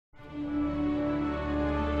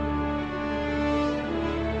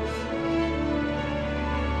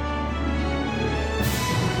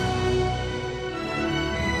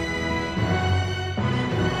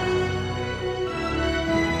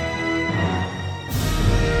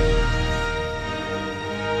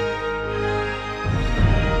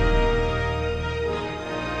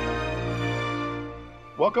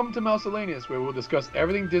Welcome to Miscellaneous, where we'll discuss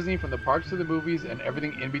everything Disney from the parks to the movies and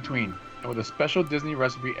everything in between, and with a special Disney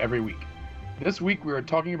recipe every week. This week we are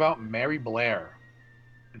talking about Mary Blair.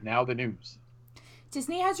 And now the news.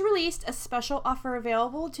 Disney has released a special offer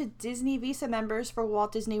available to Disney Visa members for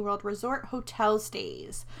Walt Disney World Resort hotel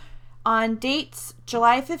stays. On dates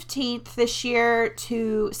July 15th this year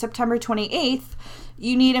to September 28th,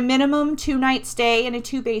 you need a minimum 2-night stay and a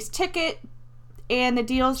 2-base ticket. And the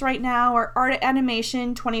deals right now are Art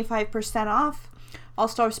Animation 25% off, All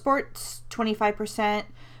Star Sports 25%,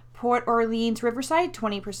 Port Orleans Riverside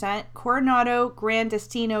 20%, Coronado Grand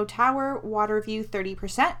Destino Tower Waterview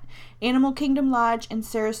 30%, Animal Kingdom Lodge and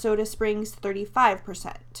Sarasota Springs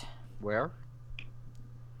 35%. Where?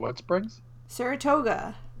 What springs?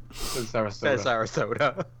 Saratoga. Says Sarasota. Says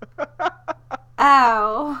Sarasota.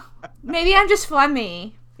 Oh, maybe I'm just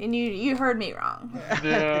flummy. And you heard me wrong.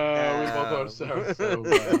 Yeah, we both are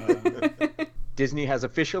Sarasota. Disney has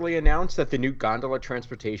officially announced that the new gondola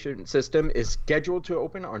transportation system is scheduled to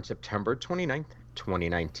open on September 29th,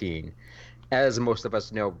 2019. As most of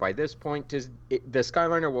us know by this point, the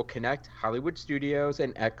Skyliner will connect Hollywood Studios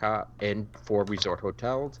and Epcot and 4 resort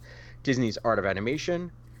hotels, Disney's Art of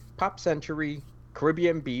Animation, Pop Century,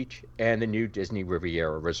 Caribbean Beach, and the new Disney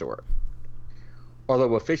Riviera Resort.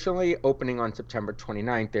 Although officially opening on September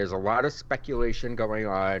 29th, there's a lot of speculation going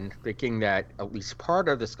on, thinking that at least part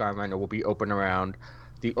of the Skyliner will be open around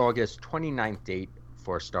the August 29th date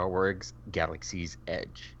for Star Wars Galaxy's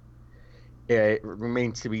Edge. It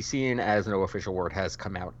remains to be seen, as no official word has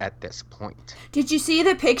come out at this point. Did you see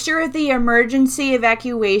the picture of the emergency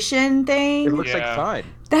evacuation thing? It looks like fun.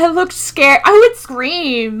 That looked scary. I would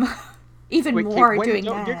scream even more doing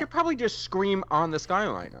that. You could probably just scream on the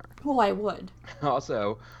Skyliner. Well, I would.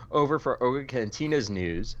 Also, over for Oga Cantina's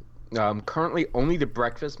news, currently only the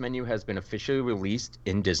breakfast menu has been officially released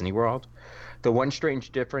in Disney World. The one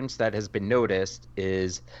strange difference that has been noticed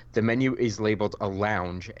is the menu is labeled a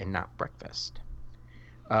lounge and not breakfast.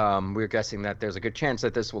 We're guessing that there's a good chance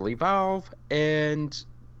that this will evolve, and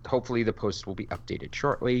hopefully the post will be updated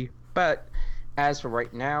shortly. But as for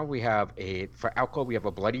right now, for alcohol, we have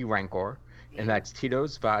a Bloody Rancor, and that's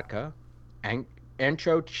Tito's Vodka,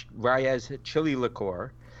 Ancho Reyes Chili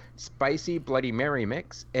Liqueur, Spicy Bloody Mary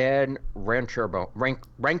Mix, and Rancor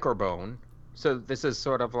Bone. So this is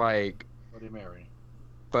sort of like Bloody Mary,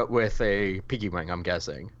 but with a piggy wing, I'm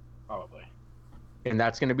guessing. probably. And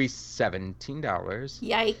that's going to be $17.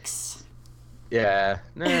 Yikes. Yeah,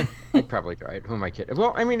 I'd probably try it. Who am I kidding?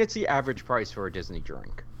 Well, I mean, it's the average price for a Disney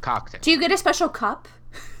drink. Cocktail. Do you get a special cup?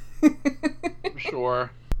 Sure.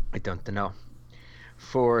 I don't know.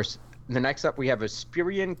 For the next up, we have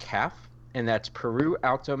Aspirian Calf, and that's Peru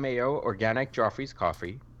Alto Mayo Organic Joffrey's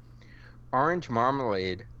Coffee, Orange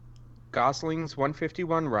Marmalade, Gosling's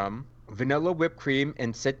 151 Rum, Vanilla Whipped Cream,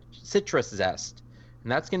 and Citrus Zest.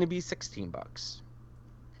 And that's going to be $16.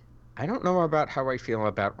 I don't know about how I feel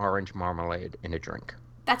about orange marmalade in a drink.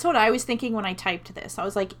 That's what I was thinking when I typed this. I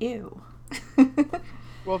was like, ew.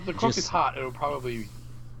 Well, if the coffee's hot, it'll probably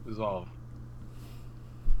dissolve.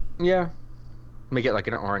 Yeah. Let me get like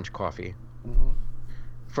an orange coffee. Mm-hmm.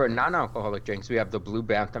 For non-alcoholic drinks, we have the Blue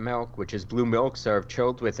Bantha Milk, which is blue milk served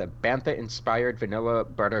chilled with a Bantha-inspired vanilla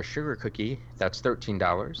butter sugar cookie. That's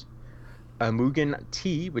 $13. A Mugen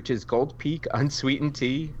Tea, which is Gold Peak unsweetened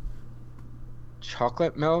tea,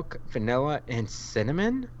 chocolate milk, vanilla, and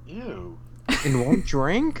cinnamon? Ew. In one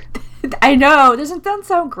drink? I know. Doesn't that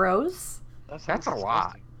sound gross? That's a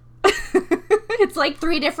lot. It's like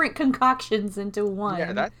 3 different concoctions into one.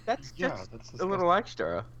 Yeah, that's a little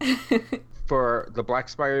extra. For the Black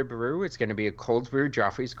Spire Brew, it's going to be a cold brew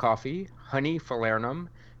Joffrey's Coffee, honey falernum,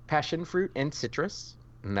 passion fruit, and citrus,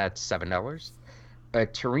 and that's $7. A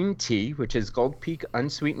Tureen Tea, which is Gold Peak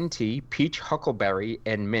unsweetened tea, peach huckleberry,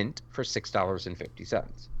 and mint for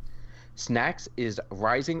 $6.50. Snacks is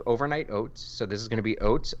Rising Overnight Oats, so this is going to be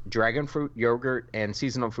oats, dragon fruit, yogurt, and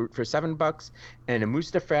seasonal fruit for $7, and a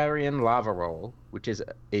Mustafarian Lava Roll, which is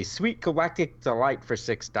a sweet galactic delight for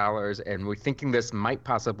 $6, and we're thinking this might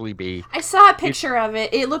possibly be... I saw a picture of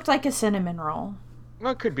it. It looked like a cinnamon roll.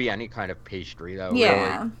 Well, it could be any kind of pastry, though.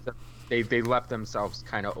 Yeah. Really. They left themselves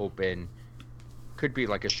kind of open. Could be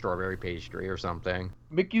like a strawberry pastry or something.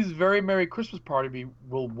 Mickey's Very Merry Christmas Party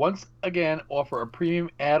will once again offer a premium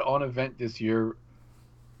add-on event this year.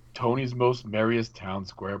 Tony's Most Merriest Town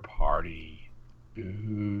Square Party.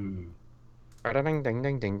 Ooh. Ding, ding,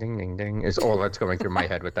 ding, ding, ding, ding, ding is all that's going through my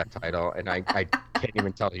head with that title, and I can't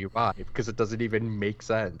even tell you why, because it doesn't even make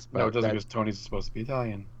sense. No, it doesn't, because Tony's supposed to be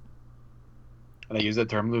Italian. And I use that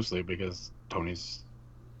term loosely because Tony's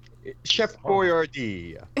Chef Horrible.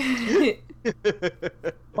 Boyardee.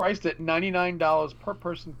 Priced at $99 per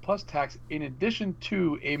person plus tax, in addition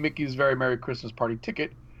to a Mickey's Very Merry Christmas Party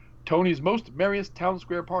ticket. Tony's Most Merriest Town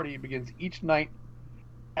Square Party begins each night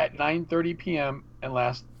at 9:30 p.m. and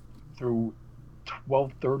lasts through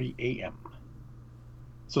 12:30 a.m.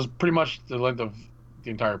 So it's pretty much the length of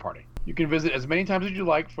the entire party. You can visit as many times as you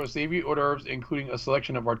like for savory hors d'oeuvres, including a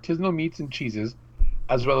selection of artisanal meats and cheeses,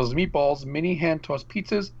 as well as meatballs, mini hand-tossed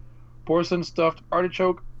pizzas, porcelain stuffed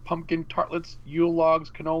artichoke, pumpkin tartlets, Yule logs,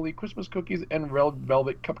 cannoli, Christmas cookies, and red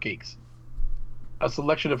velvet cupcakes. A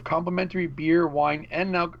selection of complimentary beer, wine,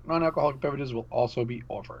 and non-alcoholic beverages will also be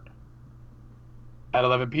offered. At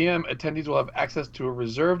 11 p.m., attendees will have access to a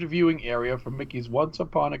reserved viewing area for Mickey's Once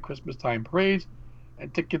Upon a Christmas Time parades,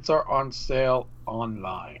 and tickets are on sale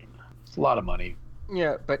online. It's a lot of money.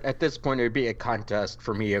 Yeah, but at this point, it would be a contest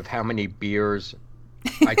for me of how many beers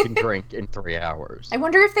I can drink in 3 hours. I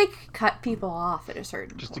wonder if they cut people off at a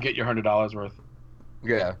certain Just point. to get your $100 worth.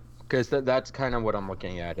 Yeah, because that's kind of what I'm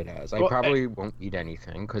looking at it as. I Well, probably won't eat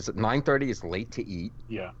anything because 9:30 is late to eat.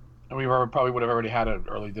 Yeah. And we probably would have already had an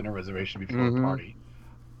early dinner reservation before the Mhm. party.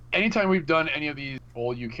 Anytime we've done any of these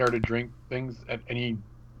all you care to drink things at any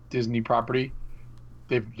Disney property,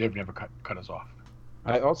 they've never cut us off.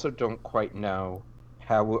 I also don't quite know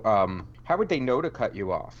how would they know to cut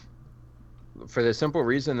you off? For the simple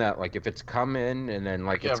reason that like if it's come in and then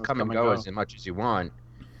like Yeah, it's if it's come and come and go go. as much as you want,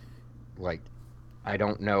 like I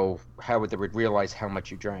don't know how they would realize how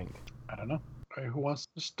much you drank. I don't know. All right, who wants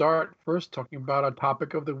to start first talking about our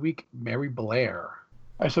topic of the week, Mary Blair?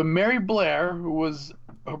 All right, so Mary Blair,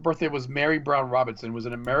 her birthday was Mary Brown Robinson, was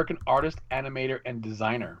an American artist, animator, and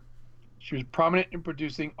designer. She was prominent in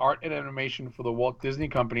producing art and animation for the Walt Disney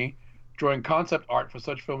Company, drawing concept art for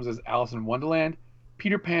such films as Alice in Wonderland,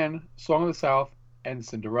 Peter Pan, Song of the South, and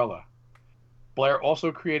Cinderella. Blair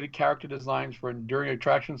also created character designs for enduring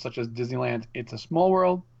attractions such as Disneyland's It's a Small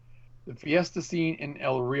World, the Fiesta scene in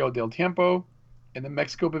El Rio del Tiempo, in the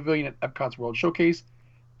Mexico Pavilion at Epcot's World Showcase,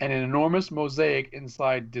 and an enormous mosaic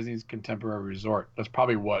inside Disney's Contemporary Resort. That's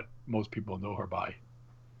probably what most people know her by.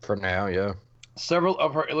 For now, yeah. Several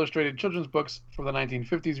of her illustrated children's books from the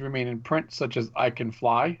 1950s remain in print, such as I Can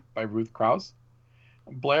Fly by Ruth Krauss.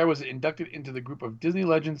 Blair was inducted into the group of Disney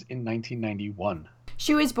Legends in 1991.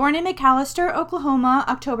 She was born in McAlester, Oklahoma,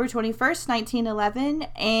 October 21st, 1911,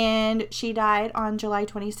 and she died on July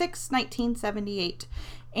 26, 1978.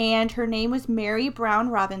 And her name was Mary Brown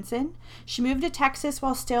Robinson. She moved to Texas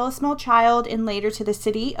while still a small child and later to the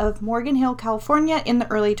city of Morgan Hill, California in the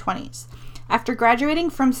early 20s. After graduating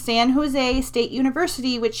from San Jose State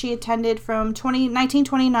University, which she attended from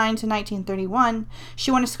 1929 to 1931,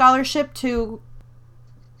 she won a scholarship to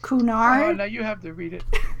Cunard. Oh, now you have to read it.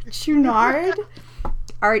 Cunard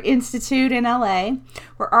Art Institute in LA,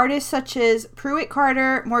 where artists such as Pruitt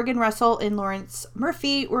Carter, Morgan Russell, and Lawrence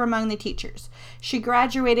Murphy were among the teachers. She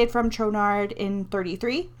graduated from Chouinard in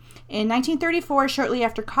 1933. In 1934, shortly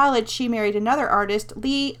after college, she married another artist,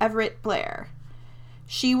 Lee Everett Blair.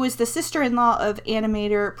 She was the sister-in-law of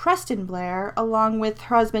animator Preston Blair. Along with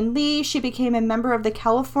her husband Lee, she became a member of the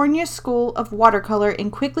California School of Watercolor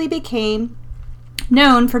and quickly became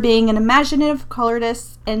known for being an imaginative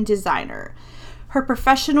colorist and designer. Her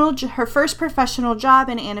first professional job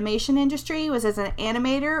in animation industry was as an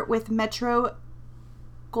animator with Metro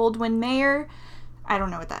Goldwyn Mayer. I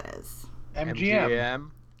don't know what that is.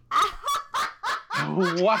 MGM.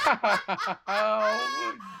 Wow.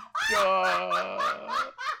 God.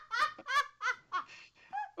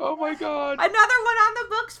 Oh my God. Another one on the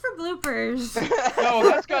books for bloopers. No,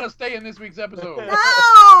 that's got to stay in this week's episode.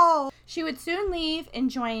 No! She would soon leave and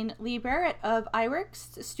join Lee Barrett of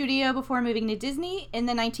iWorks Studio before moving to Disney. In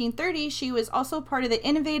the 1930s, she was also part of the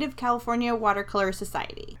innovative California Watercolor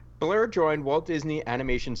Society. Blair joined Walt Disney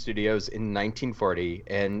Animation Studios in 1940,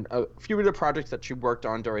 and a few of the projects that she worked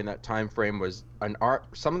on during that time frame was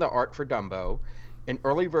some of the art for Dumbo, an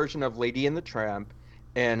early version of Lady and the Tramp,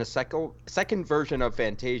 and a second version of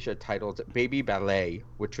Fantasia titled Baby Ballet,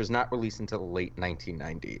 which was not released until the late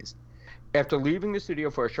 1990s. After leaving the studio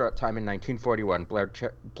for a short time in 1941,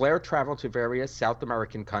 Blair traveled to various South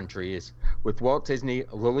American countries with Walt Disney,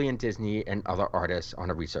 Lillian Disney, and other artists on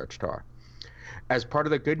a research tour. As part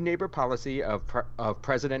of the good neighbor policy of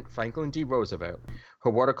President Franklin D. Roosevelt, her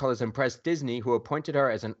watercolors impressed Disney, who appointed her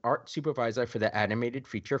as an art supervisor for the animated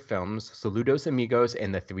feature films Saludos Amigos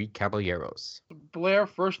and The Three Caballeros. Blair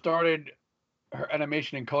first started her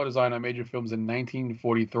animation and color design on major films in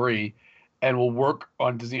 1943 and will work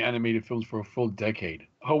on Disney animated films for a full decade.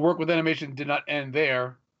 Her work with animation did not end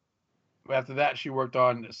there. After that, she worked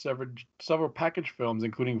on several package films,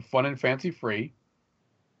 including Fun and Fancy Free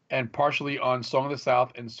and partially on Song of the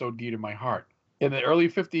South and So Dear to My Heart. In the early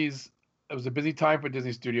 50s, it was a busy time for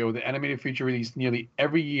Disney Studio with an animated feature released nearly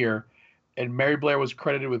every year, and Mary Blair was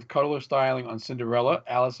credited with color styling on Cinderella,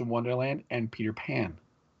 Alice in Wonderland, and Peter Pan.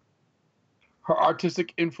 Her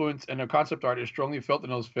artistic influence and her concept art is strongly felt in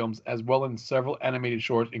those films, as well in several animated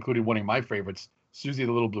shorts, including one of my favorites, Susie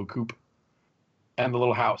the Little Blue Coop, and the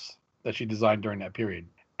Little House that she designed during that period.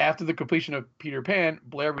 After the completion of Peter Pan,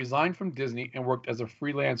 Blair resigned from Disney and worked as a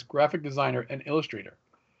freelance graphic designer and illustrator,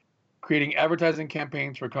 creating advertising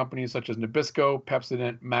campaigns for companies such as Nabisco,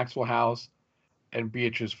 Pepsodent, Maxwell House, and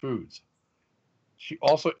Beatrice Foods. She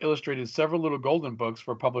also illustrated several Little Golden books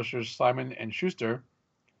for publishers Simon & Schuster,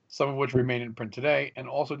 some of which remain in print today, and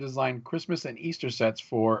also designed Christmas and Easter sets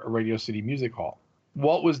for a Radio City Music Hall.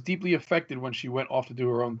 Walt was deeply affected when she went off to do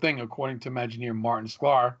her own thing, according to Imagineer Martin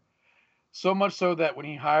Sklar, so much so that when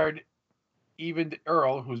he hired Even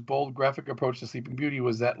Earl, whose bold graphic approach to Sleeping Beauty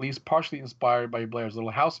was at least partially inspired by Blair's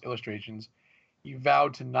Little House illustrations, he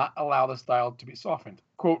vowed to not allow the style to be softened.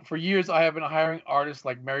 Quote, "For years I have been hiring artists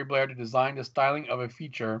like Mary Blair to design the styling of a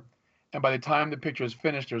feature, and by the time the picture is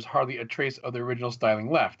finished, there's hardly a trace of the original styling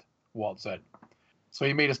left," Walt said. So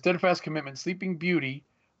he made a steadfast commitment. Sleeping Beauty,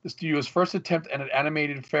 the studio's first attempt at an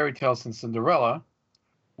animated fairy tale since Cinderella,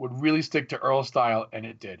 would really stick to Earl's style, and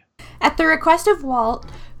it did. At the request of Walt,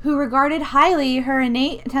 who regarded highly her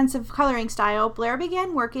innate intensive coloring style, Blair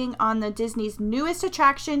began working on the Disney's newest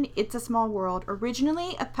attraction, It's a Small World,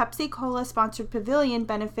 originally a Pepsi-Cola-sponsored pavilion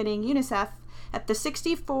benefiting UNICEF at the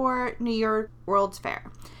 64 New York World's Fair.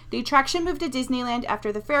 The attraction moved to Disneyland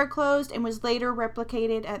after the fair closed and was later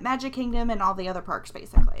replicated at Magic Kingdom and all the other parks,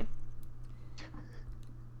 basically.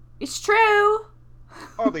 It's true!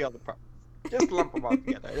 All the other parts. Just lump them all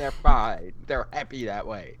together. They're fine. They're happy that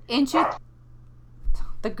way.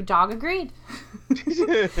 The dog agreed.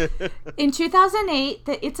 In 2008,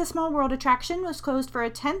 the It's a Small World attraction was closed for a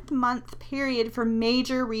 10th-month period for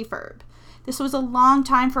major refurb. This was a long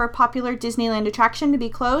time for a popular Disneyland attraction to be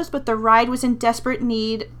closed, but the ride was in desperate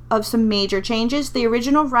need of some major changes. The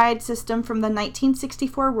original ride system from the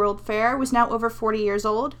 1964 World Fair was now over 40 years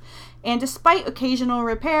old, and despite occasional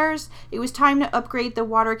repairs, it was time to upgrade the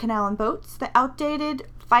water canal and boats. The outdated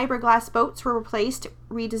fiberglass boats were replaced,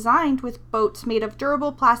 redesigned with boats made of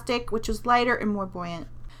durable plastic, which was lighter and more buoyant.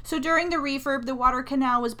 So during the refurb, the water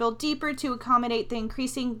canal was built deeper to accommodate the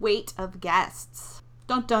increasing weight of guests.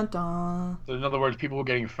 Dun dun dun. So in other words, people were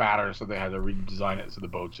getting fatter, so they had to redesign it so the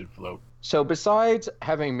boat should float. So besides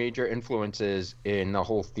having major influences in the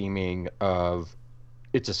whole theming of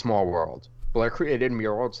It's a Small World, Blair created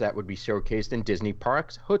murals that would be showcased in Disney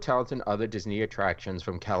parks, hotels, and other Disney attractions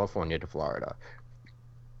from California to Florida.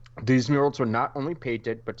 These murals were not only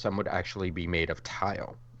painted, but some would actually be made of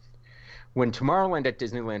tile. When Tomorrowland at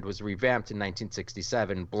Disneyland was revamped in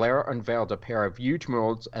 1967, Blair unveiled a pair of huge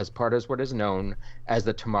murals as part of what is known as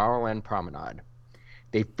the Tomorrowland Promenade.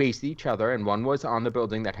 They faced each other, and one was on the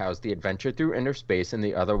building that housed the Adventure Through Inner Space, and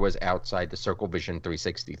the other was outside the Circle Vision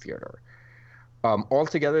 360 Theater.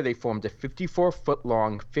 Altogether, they formed a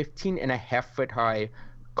 54-foot-long, 15.5-foot-high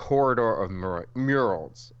corridor of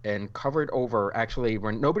murals and covered over, actually,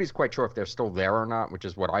 nobody's quite sure if they're still there or not, which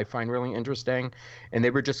is what I find really interesting. And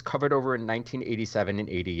they were just covered over in 1987 and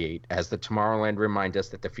 88, as the Tomorrowland reminds us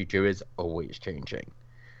that the future is always changing.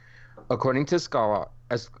 According to Sklar,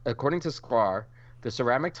 the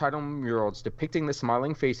ceramic tile murals depicting the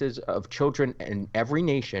smiling faces of children in every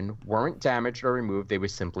nation weren't damaged or removed, they were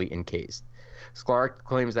simply encased. Sklar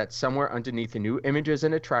claims that somewhere underneath the new images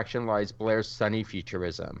and attraction lies Blair's sunny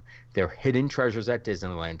futurism. They're hidden treasures at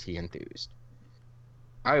Disneyland, he enthused.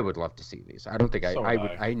 I would love to see these. I don't think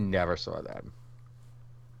I never saw them.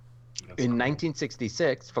 In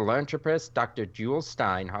 1966, philanthropist Dr. Jules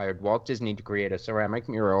Stein hired Walt Disney to create a ceramic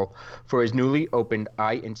mural for his newly opened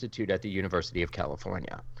Eye Institute at the University of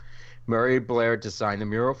California. Mary Blair designed the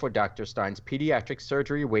mural for Dr. Stein's pediatric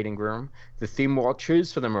surgery waiting room. The theme Walt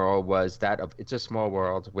chose for the mural was that of It's a Small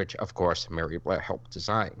World, which, of course, Mary Blair helped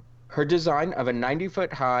design. Her design of a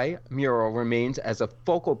 90-foot-high mural remains as a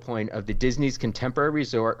focal point of the Disney's Contemporary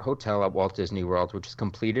Resort Hotel at Walt Disney World, which was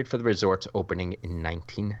completed for the resort's opening in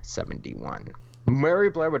 1971. Mary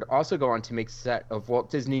Blair would also go on to make a set of Walt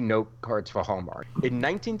Disney note cards for Hallmark. In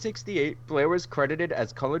 1968, Blair was credited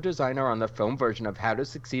as color designer on the film version of How to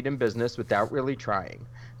Succeed in Business Without Really Trying.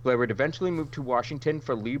 Blair would eventually move to Washington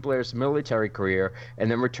for Lee Blair's military career and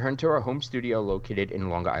then return to her home studio located in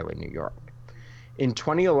Long Island, New York. In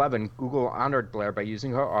 2011, Google honored Blair by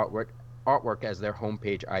using her artwork as their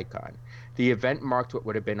homepage icon. The event marked what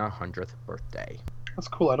would have been her 100th birthday. That's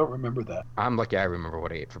cool. I don't remember that. I'm lucky I remember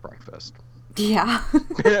what I ate for breakfast. Yeah.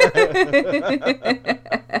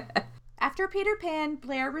 After Peter Pan,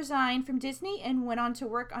 Blair resigned from Disney and went on to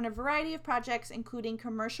work on a variety of projects, including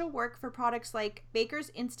commercial work for products like Baker's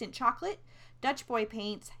Instant Chocolate, Dutch Boy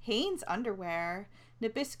Paints, Hanes Underwear,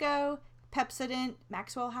 Nabisco, Pepsodent,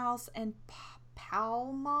 Maxwell House, and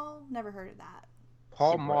Pall Mall. Never heard of that.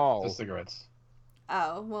 Pall Mall. The cigarettes.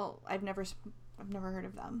 Oh, well, I've never heard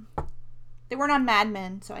of them. They weren't on Mad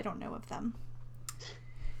Men, so I don't know of them.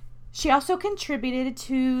 She also contributed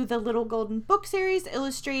to the Little Golden Book series,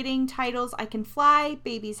 illustrating titles I Can Fly,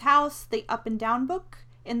 Baby's House, The Up and Down Book,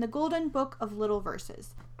 and the Golden Book of Little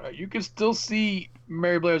Verses. You can still see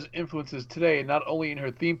Mary Blair's influences today, not only in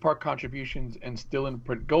her theme park contributions and still in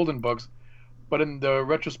print Golden Books, but in the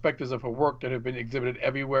retrospectives of her work that have been exhibited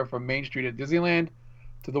everywhere from Main Street at Disneyland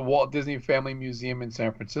to the Walt Disney Family Museum in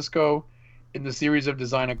San Francisco, in the series of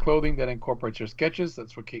designer clothing that incorporates her sketches.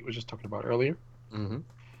 That's what Kate was just talking about earlier. Mm-hmm.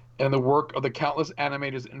 And the work of the countless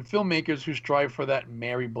animators and filmmakers who strive for that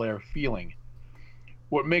Mary Blair feeling.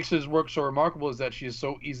 What makes his work so remarkable is that she is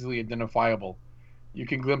so easily identifiable. You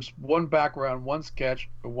can glimpse one background, one sketch,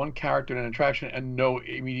 or one character in an attraction and know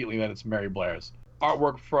immediately that it's Mary Blair's.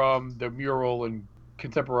 Artwork from the mural and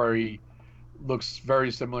contemporary looks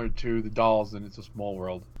very similar to the dolls in It's a Small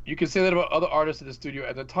World. You can say that about other artists at the studio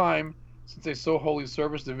at the time, since they so wholly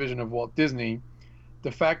serviced the vision of Walt Disney.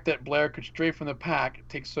 The fact that Blair could stray from the pack,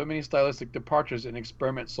 take so many stylistic departures, and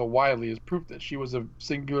experiment so widely is proof that she was a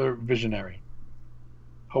singular visionary.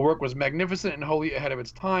 Her work was magnificent and wholly ahead of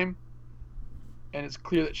its time, and it's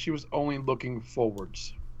clear that she was only looking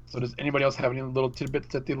forwards. So does anybody else have any little tidbits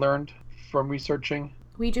that they learned from researching?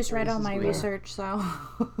 We just read all my Blair? research, so...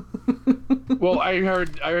 Well, I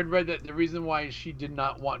read that the reason why she did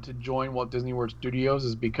not want to join Walt Disney World Studios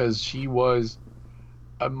is because she was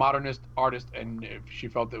a modernist artist and she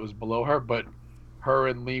felt it was below her, but her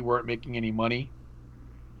and Lee weren't making any money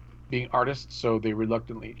being artists, so she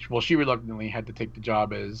reluctantly had to take the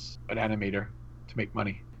job as an animator to make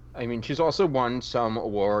money. I mean, she's also won some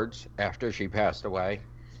awards after she passed away,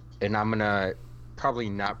 and I'm gonna probably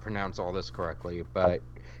not pronounce all this correctly, but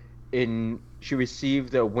she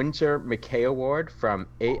received the Winter McKay Award from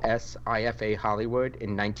ASIFA Hollywood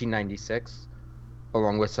in 1996,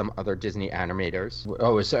 along with some other Disney animators.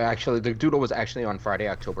 Oh, so actually, the doodle was actually on Friday,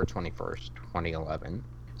 October 21st, 2011.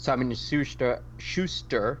 Simon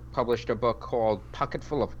Schuster published a book called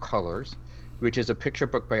Pocketful of Colors, which is a picture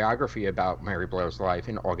book biography about Mary Blair's life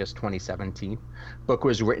in August 2017. Book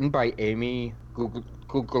was written by Amy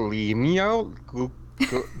Guglielmo,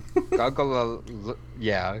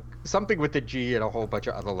 yeah, something with a G and a whole bunch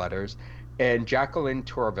of other letters, and Jacqueline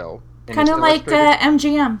Tourville. Kind of like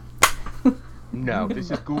MGM. No, this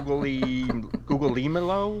is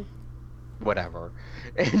Guglielmo, whatever.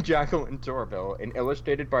 And Jacqueline Tourville, and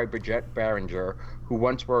illustrated by Bridget Barringer, who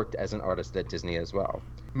once worked as an artist at Disney as well.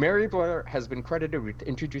 Mary Blair has been credited with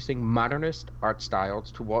introducing modernist art styles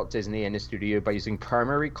to Walt Disney and his studio by using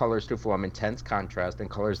primary colors to form intense contrast and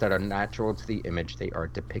colors that are natural to the image they are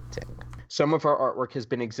depicting. Some of her artwork has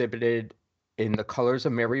been exhibited in the Colors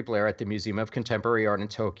of Mary Blair at the Museum of Contemporary Art in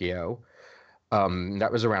Tokyo. That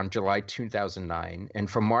was around July 2009. And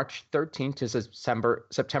from March 13th to September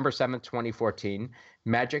 7th, 2014,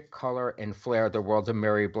 Magic, Color, and Flair, The World of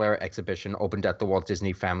Mary Blair exhibition opened at the Walt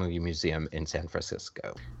Disney Family Museum in San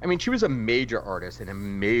Francisco. I mean, she was a major artist and a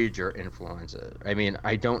major influencer. I mean,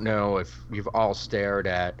 I don't know if you've all stared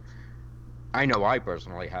at... I know I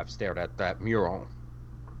personally have stared at that mural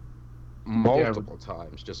multiple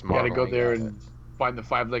times. Just you gotta go there and find the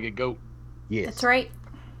five-legged goat. Yes. That's right.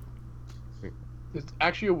 There's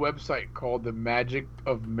actually a website called The Magic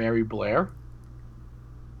of Mary Blair.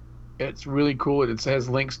 It's really cool. It has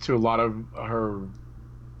links to a lot of her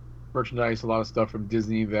merchandise, a lot of stuff from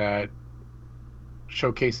Disney that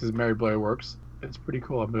showcases Mary Blair works. It's pretty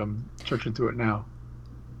cool. I'm searching through it now.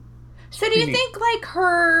 So do you think, like,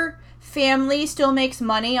 her family still makes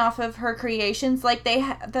money off of her creations? Like, they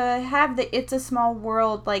have the It's a Small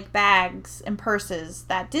World, like, bags and purses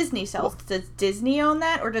that Disney sells. Well, does Disney own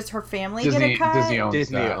that, or does her family get a cut? Disney owns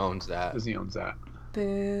that. Disney owns that.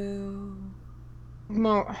 Boo.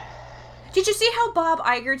 Well... Did you see how Bob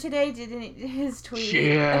Iger today did his tweet?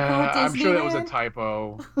 Yeah, I'm sure that was a Disneyland?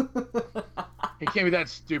 typo. He can't be that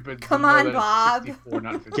stupid. Come to know on, that it's Bob. 64,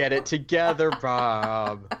 not 54. Get it together,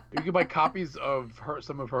 Bob. You can buy copies of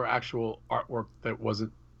some of her actual artwork that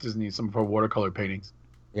wasn't Disney, some of her watercolor paintings.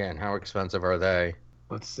 Yeah, and how expensive are they?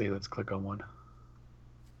 Let's see. Let's click on one.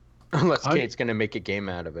 Unless Kate's going to make a game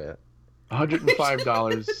out of it.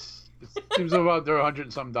 $105. It seems about they're $100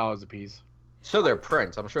 and some dollars a piece. So they're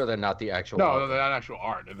prints. I'm sure they're not the actual. No, they're not actual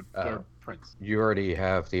art. They're prints. You already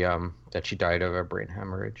have the that she died of a brain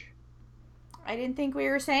hemorrhage. I didn't think we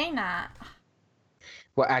were saying that.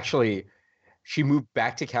 Well, actually, she moved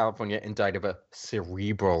back to California and died of a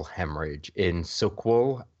cerebral hemorrhage in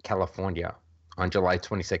Soquel, California on July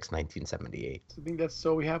 26, 1978. I think that's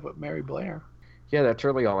all we have with Mary Blair. Yeah, that's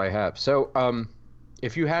really all I have. So,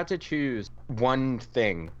 if you had to choose one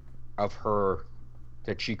thing of her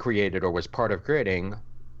that she created or was part of creating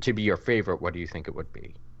to be your favorite, what do you think it would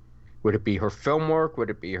be? Would it be her film work? Would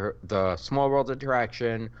it be the Small World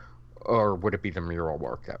interaction? Or would it be the mural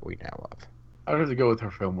work that we now love? I would have to go with her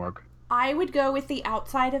film work. I would go with the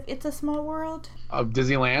outside of It's a Small World. Of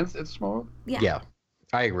Disneyland's It's a Small World? Yeah.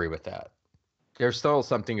 I agree with that. There's still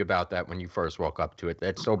something about that when you first walk up to it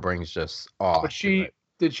that still brings just awe. But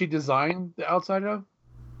did she design the outside of?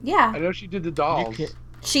 Yeah. I know she did the dolls.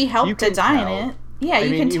 She helped design it. Yeah,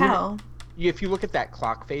 you can tell. If you look at that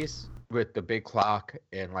clock face with the big clock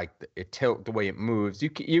and like it tilt the way it moves,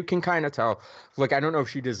 you can kind of tell. Like, I don't know if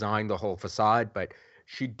she designed the whole facade, but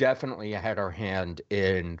she definitely had her hand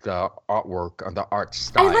in the artwork on the art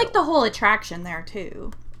style. I like the whole attraction there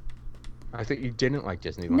too. I thought you didn't like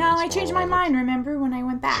Disneyland. No, I changed my mind. Remember when I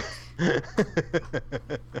went back?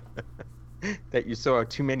 That you saw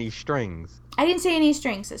too many strings. I didn't see any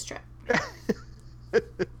strings this trip.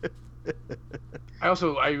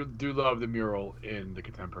 I do love the mural in the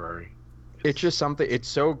Contemporary. It's just something. It's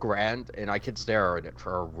so grand, and I could stare at it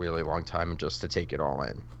for a really long time just to take it all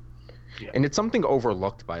in. Yeah. And it's something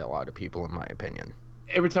overlooked by a lot of people, in my opinion.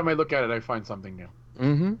 Every time I look at it, I find something new.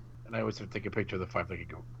 Mm-hmm. And I always have to take a picture of the five-legged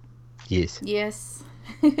goat. Yes.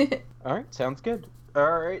 All right, sounds good.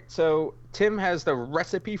 All right, so Tim has the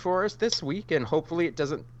recipe for us this week, and hopefully it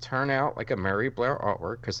doesn't turn out like a Mary Blair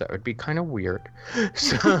artwork, because that would be kind of weird.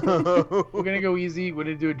 So we're going to go easy. We're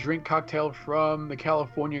going to do a drink cocktail from the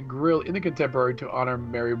California Grill in the Contemporary to honor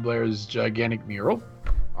Mary Blair's gigantic mural.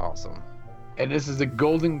 Awesome. And this is the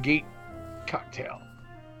Golden Gate cocktail.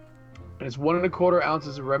 And it's 1 1/4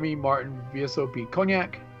 ounces of Remy Martin VSOP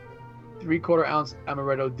cognac, 3/4 ounce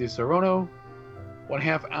Amaretto di Serrano,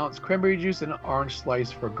 1/2 ounce cranberry juice, and an orange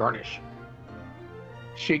slice for garnish.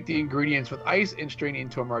 Shake the ingredients with ice and strain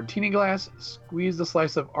into a martini glass. Squeeze the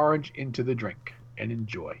slice of orange into the drink and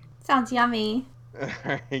enjoy. Sounds yummy.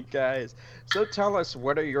 All right, guys. So tell us,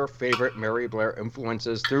 what are your favorite Mary Blair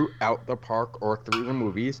influences throughout the park or through the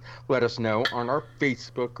movies? Let us know on our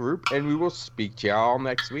Facebook group, and we will speak to y'all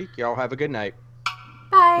next week. Y'all have a good night.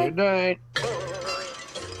 Bye. Good night.